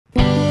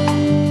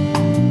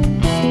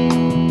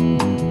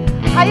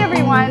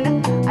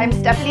everyone. I'm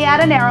Stephanie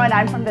Adenaro and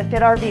I'm from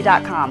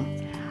thefitrv.com.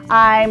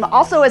 I'm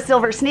also a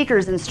silver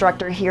sneakers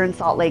instructor here in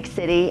Salt Lake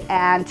City,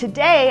 and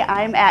today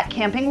I'm at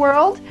Camping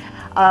World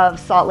of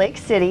Salt Lake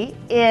City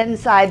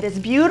inside this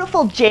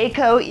beautiful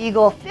Jayco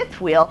Eagle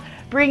fifth wheel,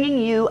 bringing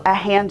you a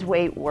hand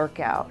weight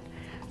workout.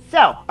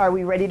 So, are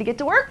we ready to get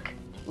to work?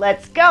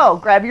 Let's go.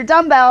 Grab your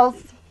dumbbells.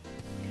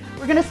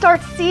 We're going to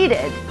start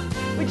seated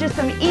with just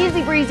some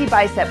easy breezy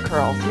bicep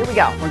curls. Here we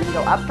go. We're going to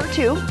go up for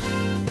 2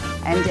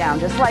 and down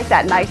just like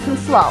that, nice and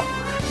slow.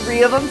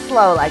 3 of them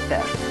slow like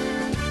this.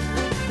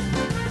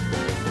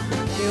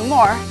 2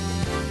 more.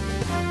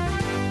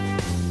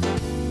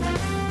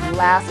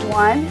 Last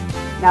one.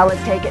 Now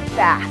let's take it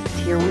fast.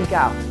 Here we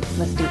go.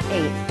 Let's do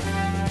 8,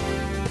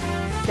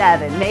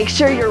 7. Make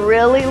sure you're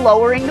really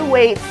lowering the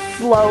weight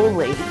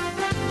slowly.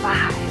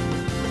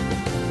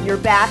 5. Your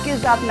back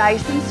is up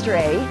nice and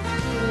straight.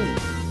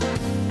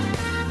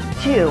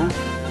 3, 2.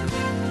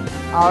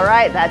 All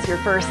right, that's your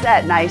first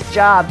set. Nice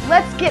job.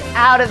 Let's get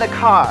out of the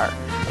car,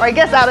 or I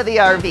guess out of the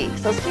RV.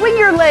 So swing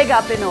your leg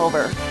up and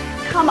over.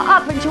 Come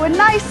up into a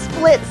nice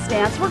split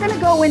stance. We're going to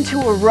go into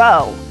a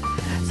row.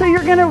 So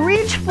you're going to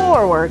reach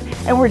forward,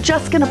 and we're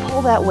just going to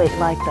pull that weight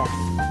like this,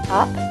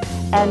 up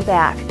and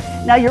back.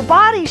 Now your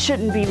body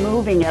shouldn't be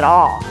moving at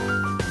all.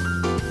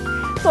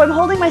 So I'm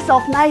holding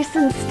myself nice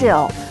and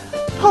still,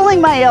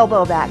 pulling my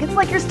elbow back. It's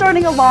like you're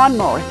starting a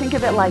lawnmower. Think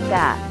of it like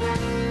that.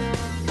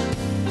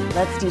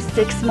 Let's do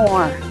 6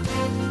 more.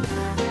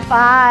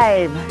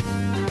 5,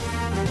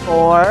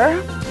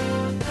 4,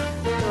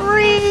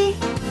 3,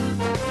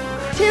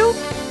 2.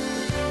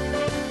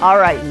 All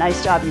right,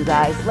 nice job, you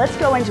guys. Let's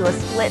go into a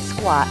split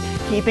squat,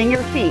 keeping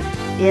your feet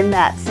in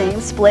that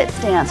same split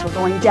stance. We're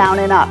going down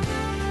and up.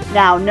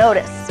 Now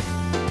notice,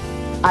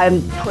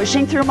 I'm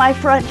pushing through my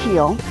front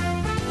heel.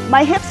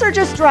 My hips are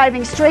just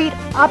driving straight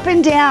up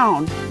and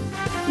down.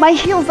 My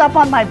heel's up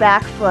on my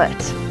back foot.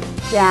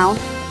 Down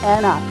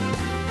and up.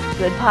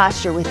 Good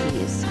posture with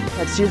these.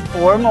 Let's do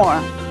 4 more.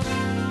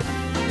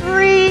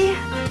 3,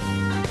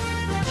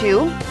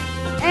 2,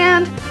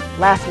 and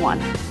last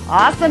one.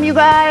 Awesome, you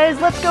guys.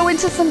 Let's go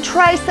into some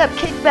tricep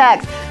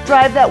kickbacks.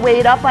 Drive that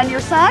weight up on your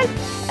side.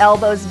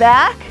 Elbows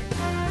back.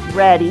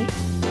 Ready,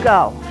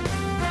 go.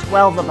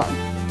 12 of them.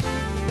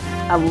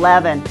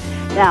 11.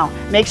 Now,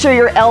 make sure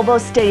your elbow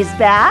stays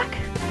back.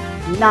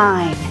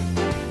 9.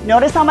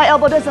 Notice how my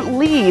elbow doesn't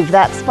leave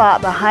that spot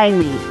behind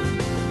me.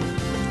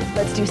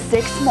 Let's do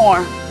 6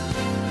 more.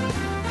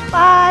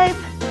 5,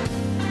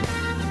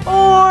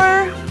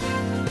 4,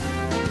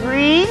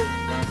 3,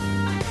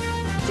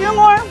 2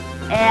 more,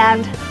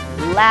 and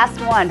last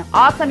one.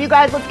 Awesome, you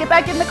guys. Let's get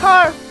back in the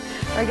car,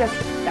 or I guess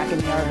back in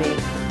the RV.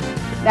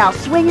 Now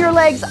swing your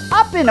legs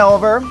up and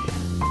over,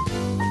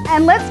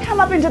 and let's come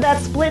up into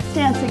that split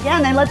stance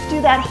again, and let's do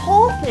that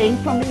whole thing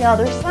from the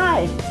other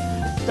side,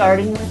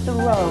 starting with the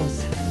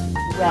rows.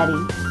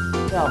 Ready,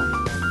 go.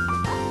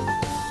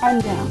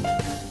 And down,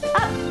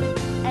 up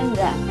and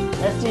down.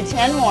 Let's do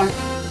 10 more.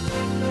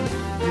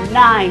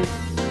 9,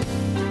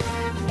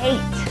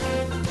 8,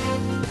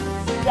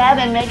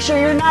 7. Make sure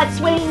you're not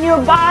swinging your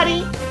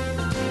body.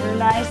 You're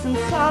nice and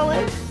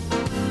solid.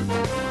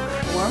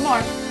 4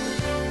 more.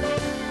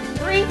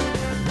 3,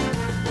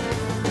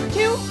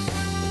 2,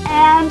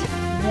 and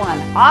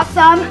 1.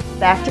 Awesome.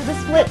 Back to the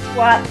split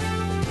squat.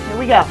 Here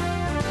we go.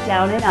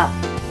 Down and up.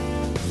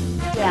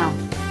 Down.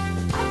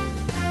 Up.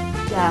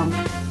 Down.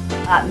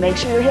 Up. Make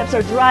sure your hips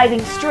are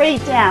driving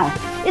straight down.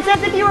 It's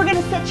as if you were going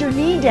to set your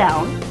knee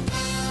down.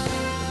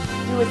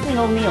 Do a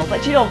single kneel,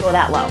 but you don't go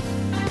that low.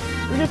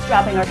 We're just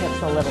dropping our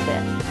hips a little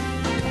bit.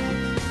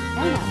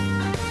 And up.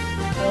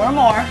 4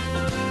 more.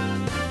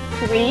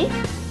 3,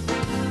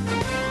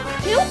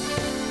 2,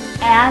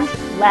 and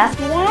last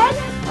one.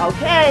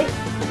 Okay,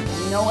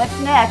 you know what's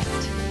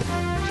next.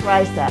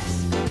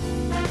 Triceps.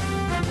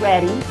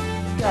 Ready,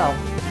 go.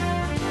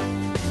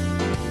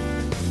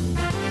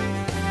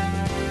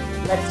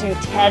 Let's do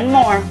 10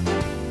 more.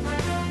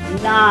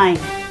 9,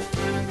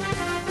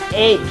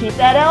 8, keep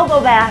that elbow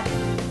back.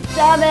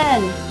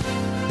 7,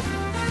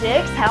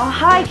 6, how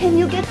high can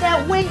you get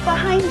that weight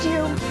behind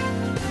you?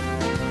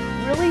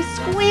 Really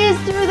squeeze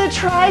through the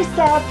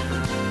tricep.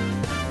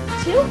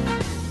 2,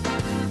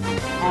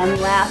 and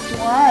last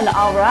one.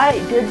 All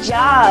right, good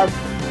job.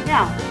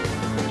 Now,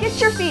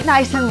 get your feet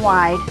nice and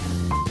wide,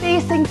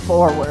 facing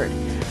forward.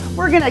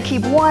 We're gonna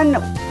keep one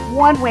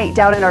weight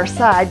down at our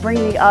side,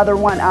 bring the other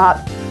one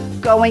up,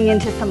 going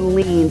into some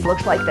leans.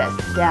 Looks like this,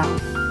 down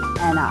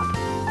and up,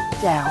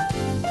 down.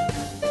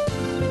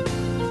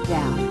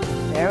 Down.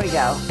 There we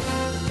go.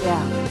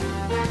 Down.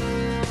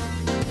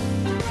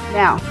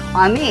 Now,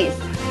 on these,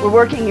 we're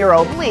working your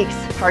obliques,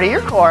 part of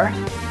your core.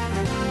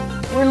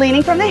 We're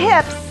leaning from the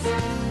hips,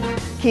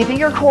 keeping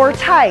your core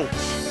tight.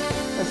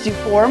 Let's do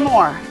 4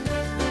 more.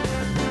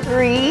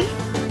 3,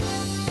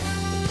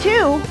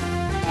 2,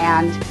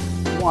 and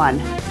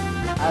 1.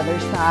 Other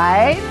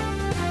side.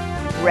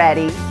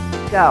 Ready,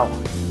 go.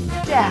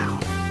 Down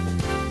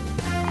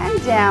and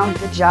down.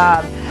 Good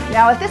job.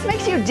 Now, if this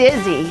makes you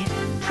dizzy,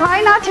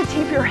 try not to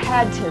tip your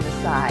head to the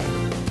side.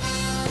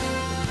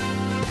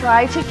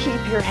 Try to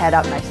keep your head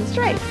up nice and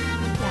straight.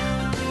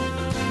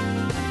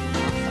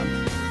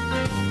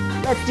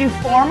 Awesome. Let's do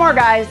 4 more,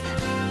 guys.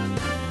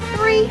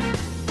 3,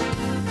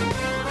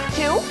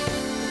 2.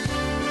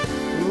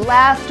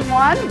 Last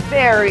one.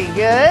 Very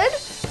good.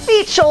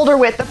 Feet shoulder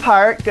width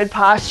apart. Good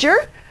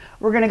posture.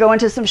 We're going to go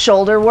into some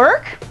shoulder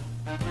work.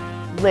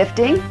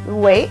 Lifting the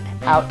weight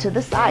out to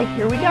the side.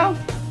 Here we go.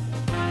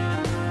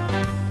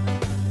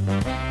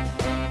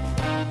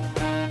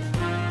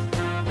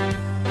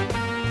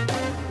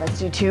 Let's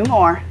do 2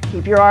 more.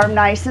 Keep your arm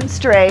nice and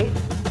straight.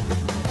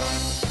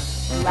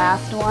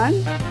 Last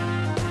one.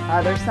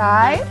 Other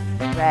side.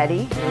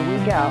 Ready? Here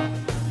we go.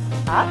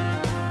 Up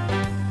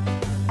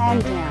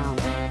and down.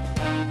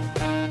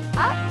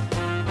 Up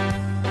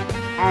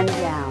and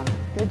down.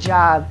 Good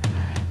job.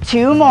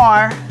 2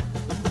 more.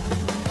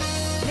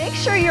 Make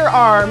sure your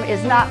arm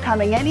is not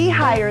coming any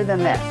higher than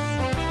this.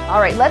 All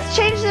right, let's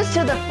change this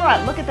to the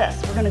front. Look at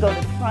this. We're going to go to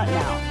the front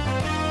now.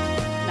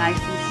 Nice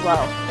and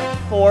slow.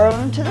 4 of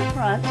them to the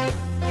front.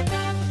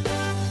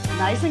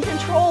 Nice and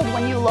controlled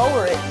when you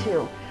lower it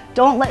too.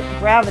 Don't let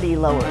gravity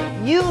lower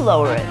it. You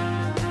lower it.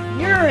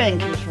 You're in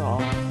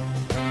control.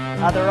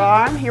 Other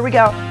arm. Here we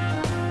go.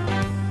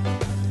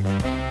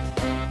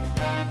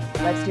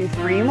 Let's do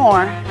 3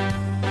 more.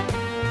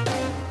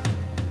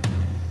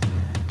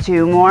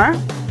 2 more.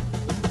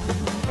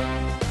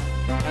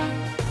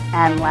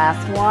 And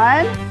last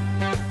one.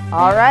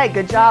 All right,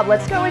 good job.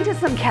 Let's go into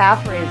some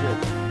calf raises.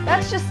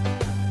 That's just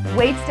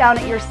weights down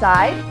at your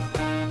side,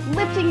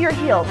 lifting your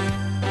heels,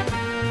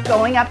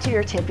 going up to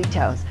your tippy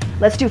toes.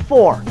 Let's do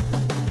 4,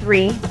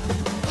 3,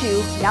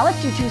 2. Now let's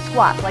do 2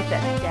 squats like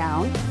this.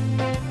 Down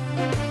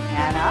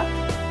and up.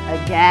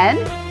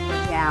 Again,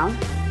 down.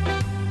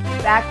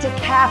 Back to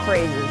calf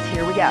raises.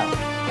 Here we go.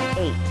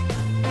 8,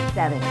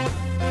 7,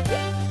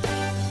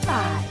 6,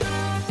 5,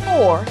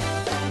 4,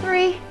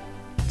 3,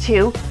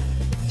 2.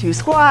 2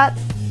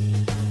 squats.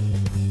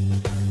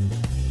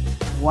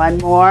 1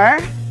 more.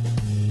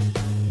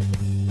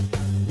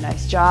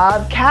 Nice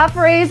job. Calf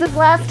raises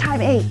last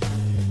time. 8,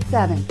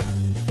 7,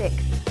 6,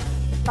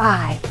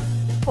 5,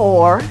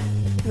 4,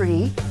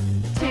 3,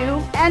 2,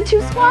 and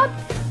 2 squats.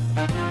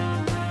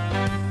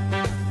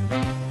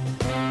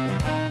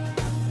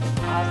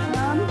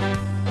 Awesome.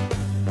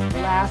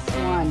 Last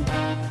one.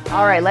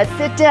 All right, let's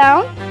sit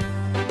down.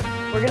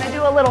 We're going to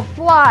do a little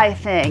fly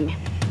thing.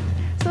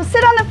 So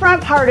sit on the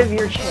front part of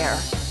your chair.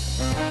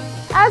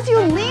 As you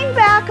lean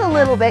back a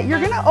little bit, you're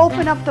going to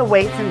open up the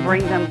weights and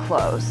bring them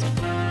closed.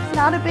 It's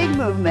not a big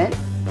movement.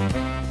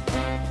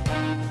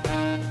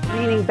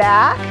 Leaning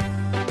back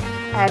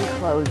and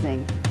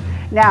closing.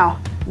 Now,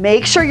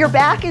 make sure your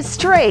back is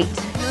straight.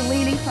 You're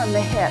leaning from the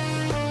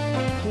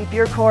hips. Keep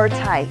your core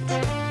tight.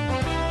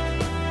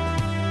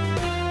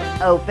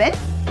 Open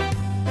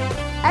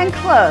and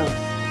close.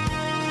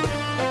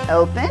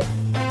 Open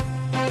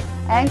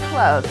and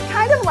close.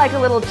 Kind of like a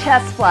little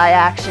chest fly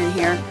action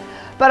here,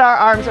 but our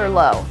arms are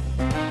low.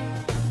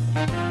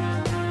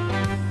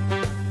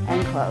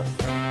 And close.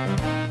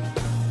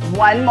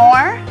 1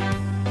 more.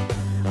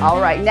 All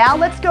right, now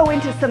let's go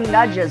into some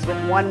nudges with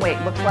 1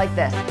 weight. Looks like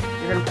this.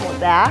 You're going to pull it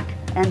back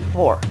and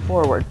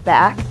forward,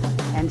 back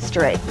and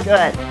straight.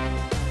 Good.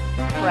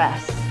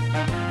 Press.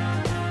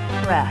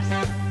 Press.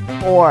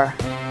 4,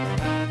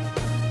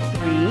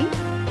 3,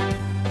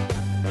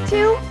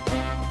 2,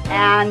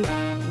 and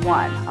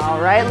 1. All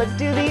right, let's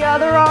do the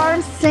other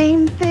arm.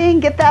 Same thing.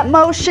 Get that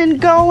motion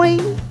going.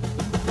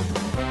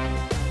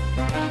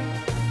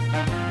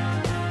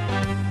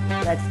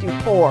 Let's do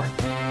 4,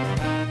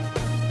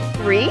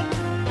 3,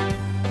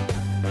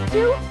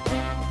 2,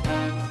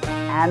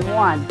 and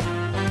 1.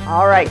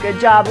 All right, good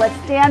job. Let's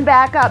stand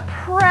back up.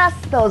 Press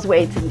those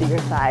weights into your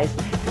thighs.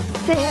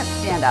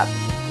 Stand up.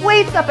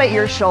 Weights up at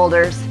your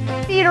shoulders.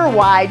 Feet are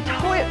wide.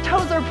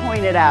 Toes are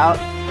pointed out.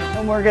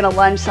 And we're going to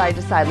lunge side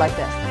to side like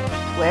this.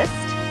 Twist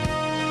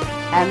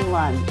and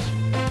lunge.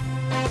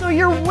 So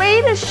your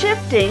weight is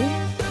shifting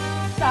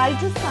side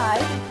to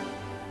side.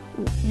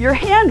 Your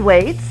hand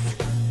weights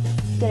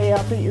stay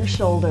up at your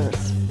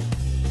shoulders.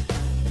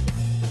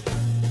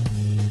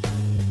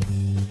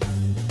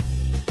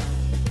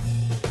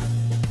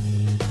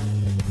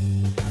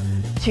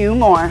 Two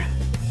more.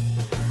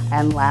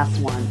 And last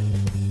one.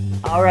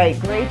 All right,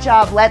 great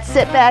job. Let's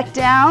sit back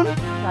down.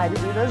 Try to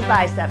do those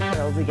bicep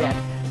curls again.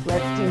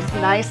 Let's do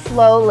some nice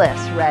slow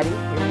lifts. Ready?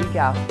 Here we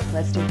go.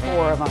 Let's do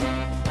 4 of them.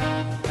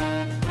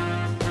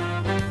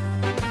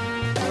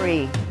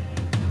 3,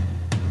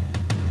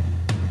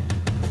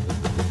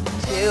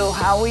 2.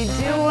 How we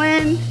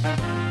doing?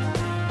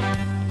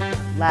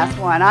 Last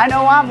one. I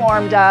know I'm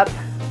warmed up.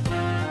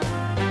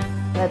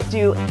 Let's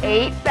do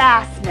 8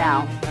 fast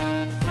now.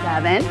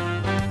 7,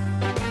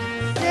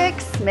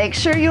 6. Make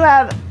sure you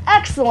have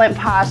excellent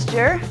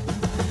posture.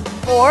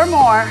 4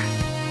 more.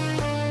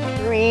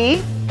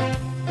 3,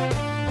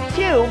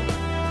 2,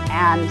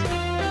 and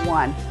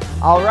 1.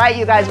 All right,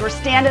 you guys, we're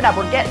standing up.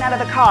 We're getting out of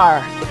the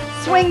car.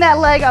 Swing that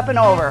leg up and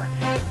over.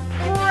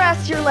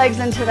 Press your legs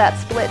into that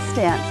split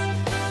stance.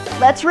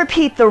 Let's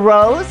repeat the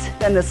rows,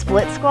 then the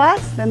split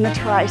squats, then the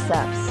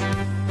triceps.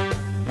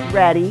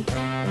 Ready,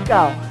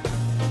 go.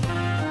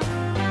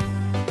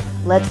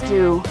 Let's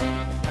do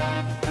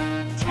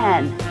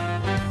 10,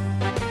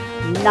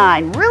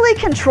 9. Really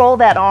control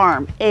that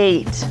arm.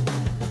 8,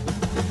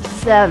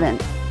 7,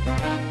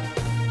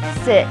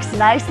 6.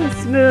 Nice and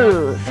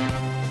smooth.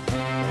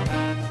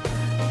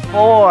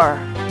 4,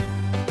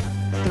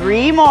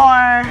 3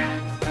 more.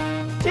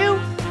 2,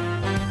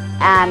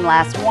 and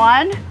last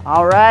one.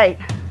 All right,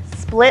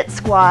 split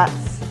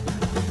squats.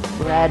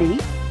 Ready,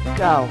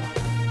 go.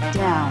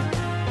 Down,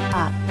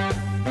 up,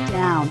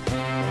 down,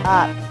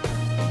 up.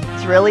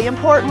 It's really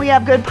important we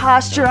have good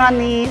posture on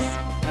these.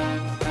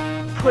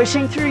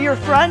 Pushing through your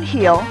front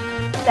heel,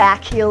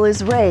 back heel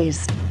is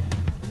raised.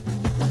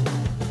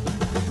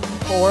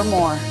 4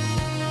 more.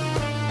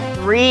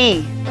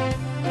 3,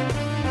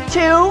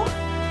 2,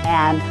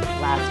 and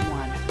last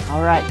one.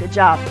 All right, good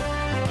job.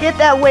 Get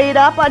that weight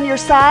up on your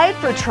side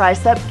for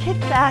tricep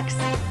kickbacks.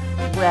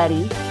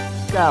 Ready,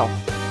 go.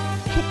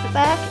 Kick the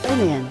back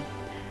and in.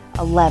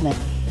 11,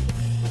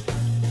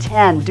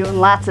 10, doing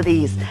lots of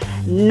these.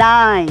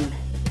 9,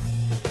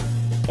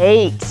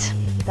 8,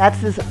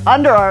 that's this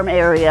underarm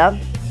area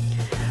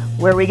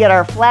where we get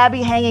our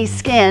flabby, hangy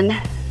skin.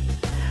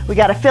 We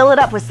got to fill it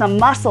up with some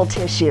muscle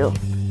tissue.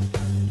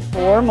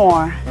 4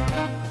 more.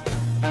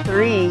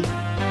 3,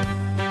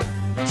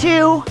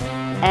 2,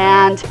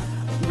 and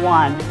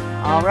 1.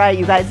 All right,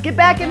 you guys get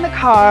back in the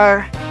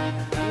car,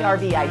 the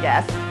RV, I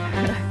guess,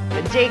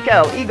 the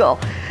Jayco Eagle,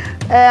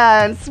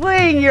 and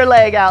swing your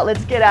leg out.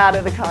 Let's get out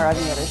of the car on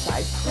the other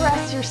side.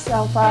 Press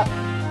yourself up.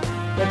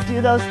 Let's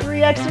do those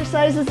 3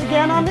 exercises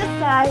again on this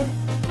side.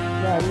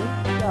 Ready,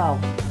 go.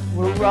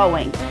 We're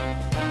rowing. It's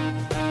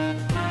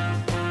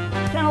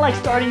kind of like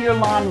starting your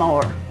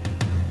lawnmower.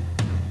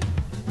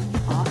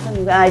 Awesome,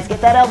 you guys.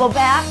 Get that elbow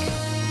back.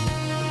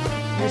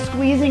 You're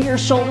squeezing your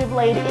shoulder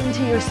blade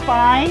into your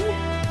spine.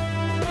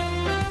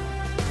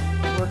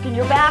 Working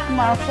your back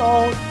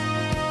muscles.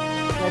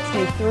 Let's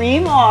do 3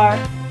 more.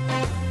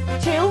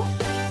 2,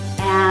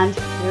 and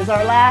here's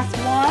our last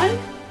one.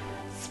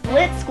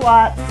 Split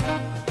squats.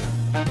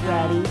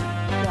 Ready,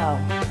 go.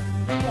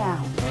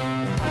 Down,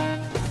 up,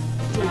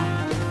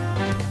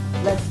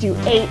 down. Let's do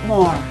 8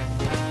 more.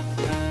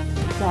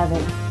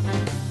 7,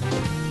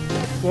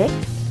 6,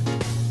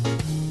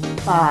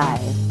 5,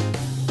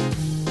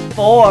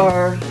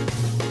 4,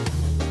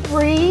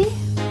 3,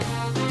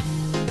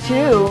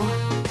 2.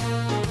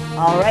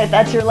 All right,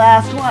 that's your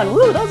last one.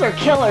 Woo, those are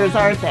killers,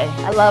 aren't they?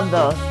 I love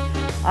those.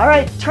 All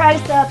right,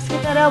 triceps,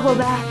 get that elbow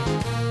back.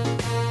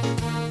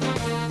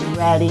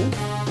 Ready,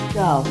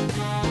 go.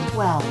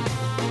 12,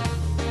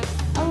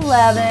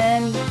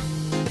 11,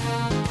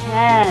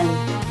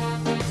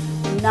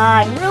 10,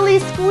 9. Really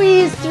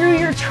squeeze through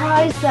your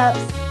triceps.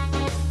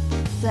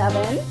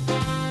 7,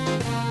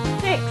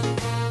 6,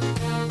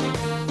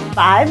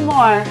 5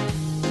 more.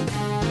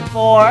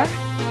 4,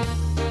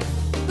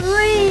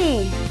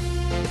 3,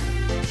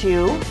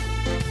 2,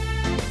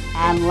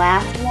 and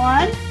last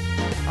one.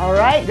 All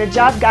right, good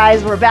job,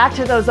 guys. We're back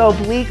to those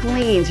oblique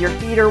leans. Your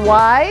feet are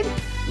wide,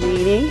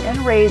 leaning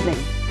and raising.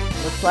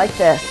 Looks like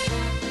this.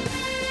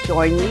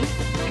 Join me.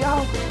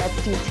 Go.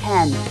 Let's do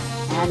 10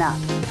 and up.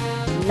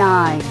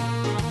 9,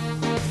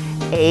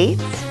 8,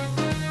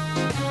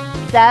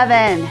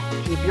 7.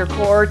 Keep your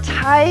core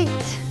tight.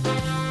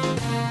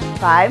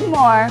 5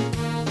 more.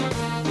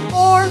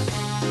 4,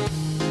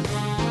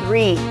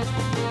 3,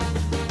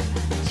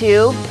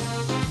 2,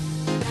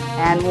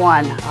 and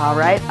 1. All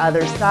right,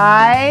 other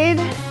side.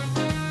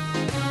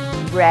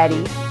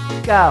 Ready,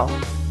 go.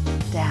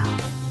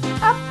 Down,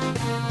 up,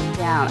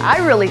 down. I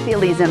really feel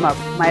these in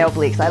my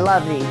obliques. I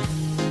love these.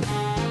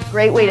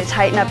 Great way to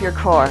tighten up your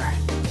core.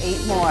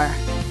 8 more.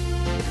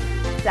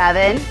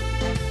 7,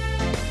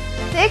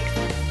 6,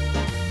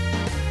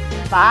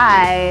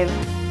 5,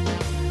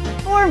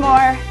 4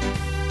 more.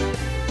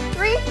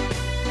 3,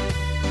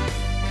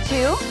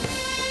 2.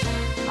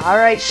 All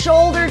right,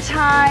 shoulder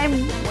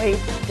time.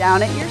 Weights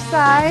down at your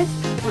sides.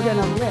 We're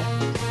gonna lift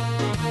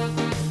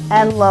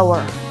and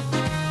lower.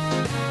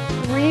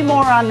 3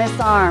 more on this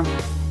arm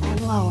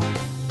and lower.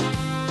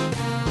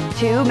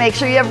 2, make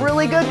sure you have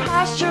really good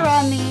posture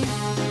on these.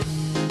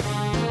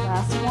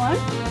 Last one.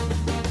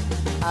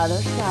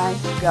 Other side,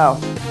 go.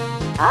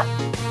 Up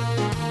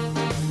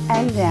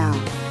and down.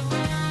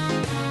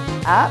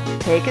 Up,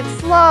 take it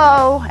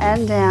slow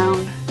and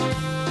down.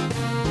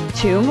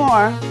 2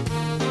 more.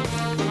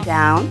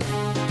 Down.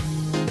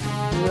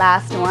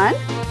 Last one.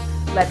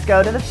 Let's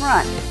go to the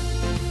front.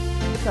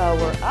 So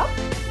we're up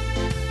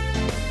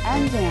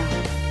and down.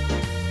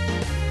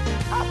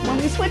 Up. When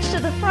we switch to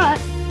the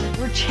front,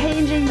 we're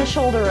changing the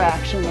shoulder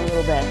action a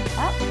little bit.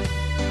 Up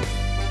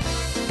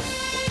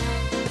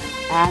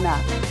and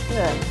up.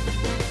 Good.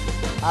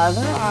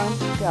 Other arm,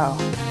 go.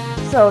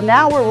 So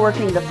now we're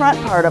working the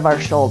front part of our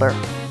shoulder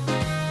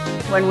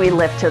when we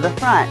lift to the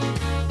front.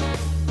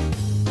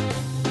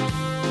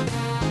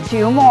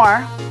 2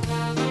 more.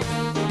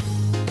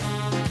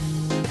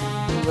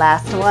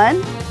 Last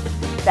one.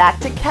 Back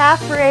to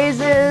calf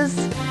raises.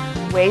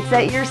 Weights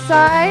at your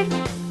side.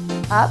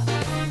 Up,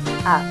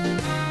 up,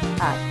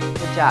 up.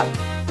 Good job.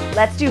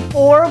 Let's do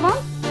 4 of them.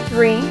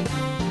 3,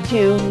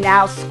 2,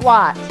 now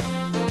squat.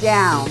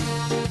 Down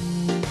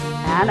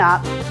and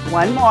up.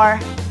 1 more.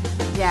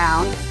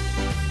 Down.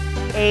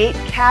 8,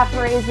 calf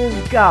raises,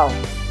 go.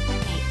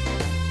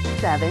 8,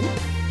 7,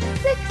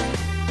 6,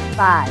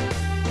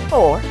 5,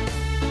 4,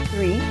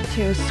 3,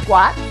 2,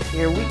 squat.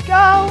 Here we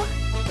go.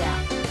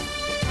 Down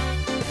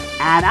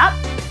and up.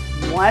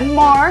 1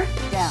 more.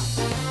 Down.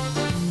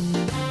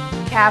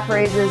 Calf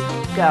raises,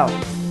 go.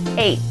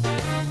 8,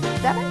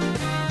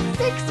 7,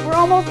 6, we're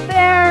almost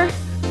there.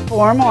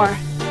 4 more.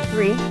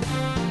 3,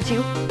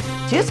 2,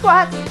 2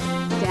 squats.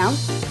 Down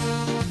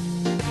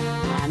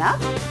and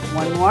up.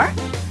 1 more.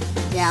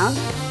 Down.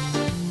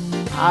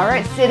 All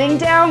right, sitting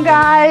down,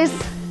 guys.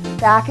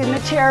 Back in the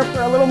chair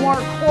for a little more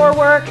core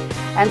work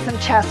and some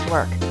chest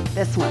work.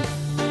 This one.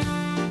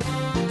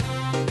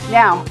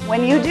 Now,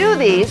 when you do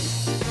these,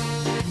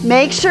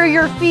 make sure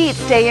your feet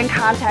stay in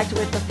contact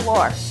with the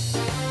floor.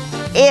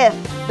 If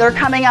they're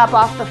coming up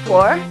off the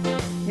floor,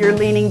 you're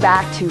leaning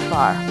back too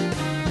far.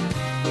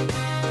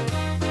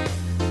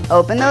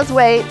 Open those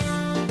weights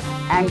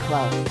and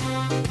close.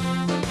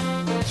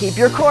 Keep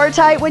your core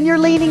tight when you're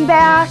leaning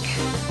back.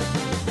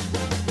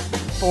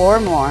 4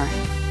 more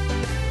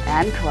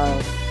and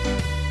close.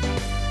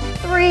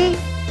 3,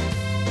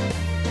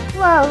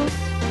 close.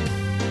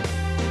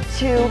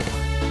 2,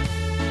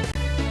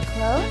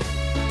 close.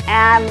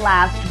 And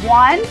last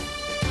 1.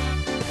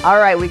 All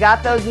right, we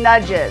got those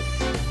nudges.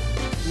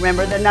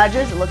 Remember the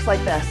nudges? It looks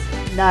like this.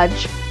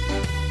 Nudge.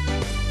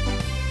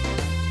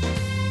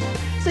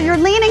 So you're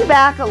leaning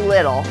back a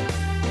little,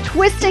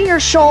 twisting your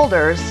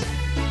shoulders,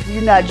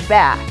 you nudge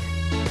back.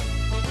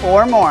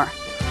 4 more.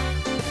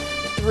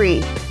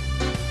 3,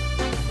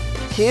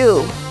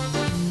 2,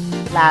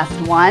 last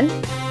 1.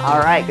 All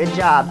right, good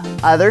job.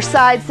 Other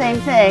side, same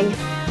thing.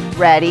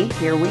 Ready,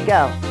 here we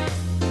go.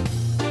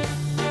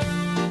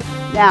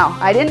 Now,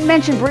 I didn't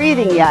mention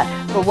breathing yet,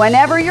 but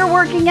whenever you're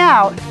working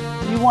out,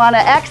 you want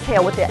to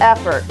exhale with the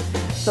effort.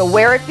 So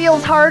where it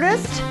feels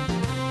hardest,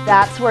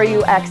 that's where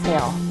you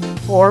exhale.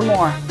 4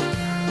 more.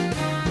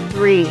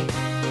 3,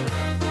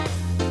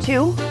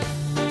 2.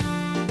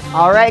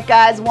 All right,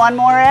 guys, 1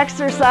 more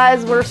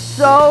exercise. We're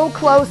so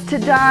close to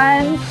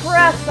done.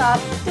 Press up,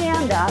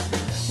 stand up.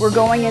 We're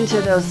going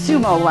into those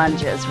sumo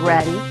lunges.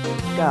 Ready?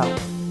 Go.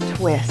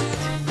 Twist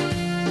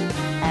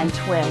and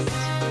twist.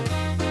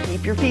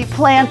 Keep your feet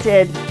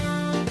planted.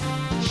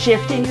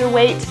 Shifting your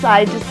weight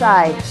side to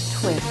side.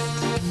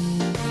 Twist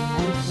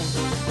and twist.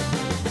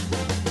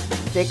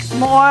 6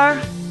 more.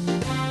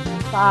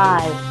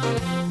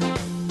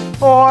 5,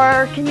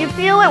 4. Can you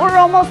feel it? We're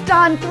almost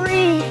done.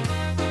 3.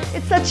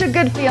 It's such a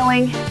good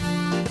feeling.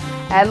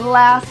 And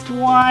last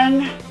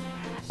 1.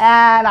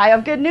 And I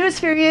have good news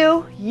for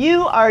you.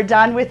 You are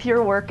done with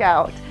your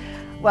workout.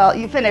 Well,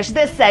 you finished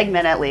this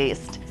segment at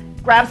least.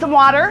 Grab some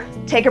water,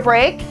 take a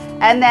break,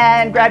 and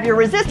then grab your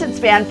resistance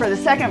band for the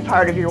second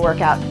part of your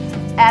workout.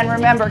 And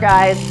remember,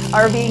 guys,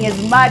 RVing is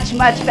much,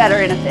 much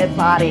better in a fit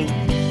body.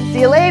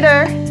 See you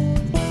later.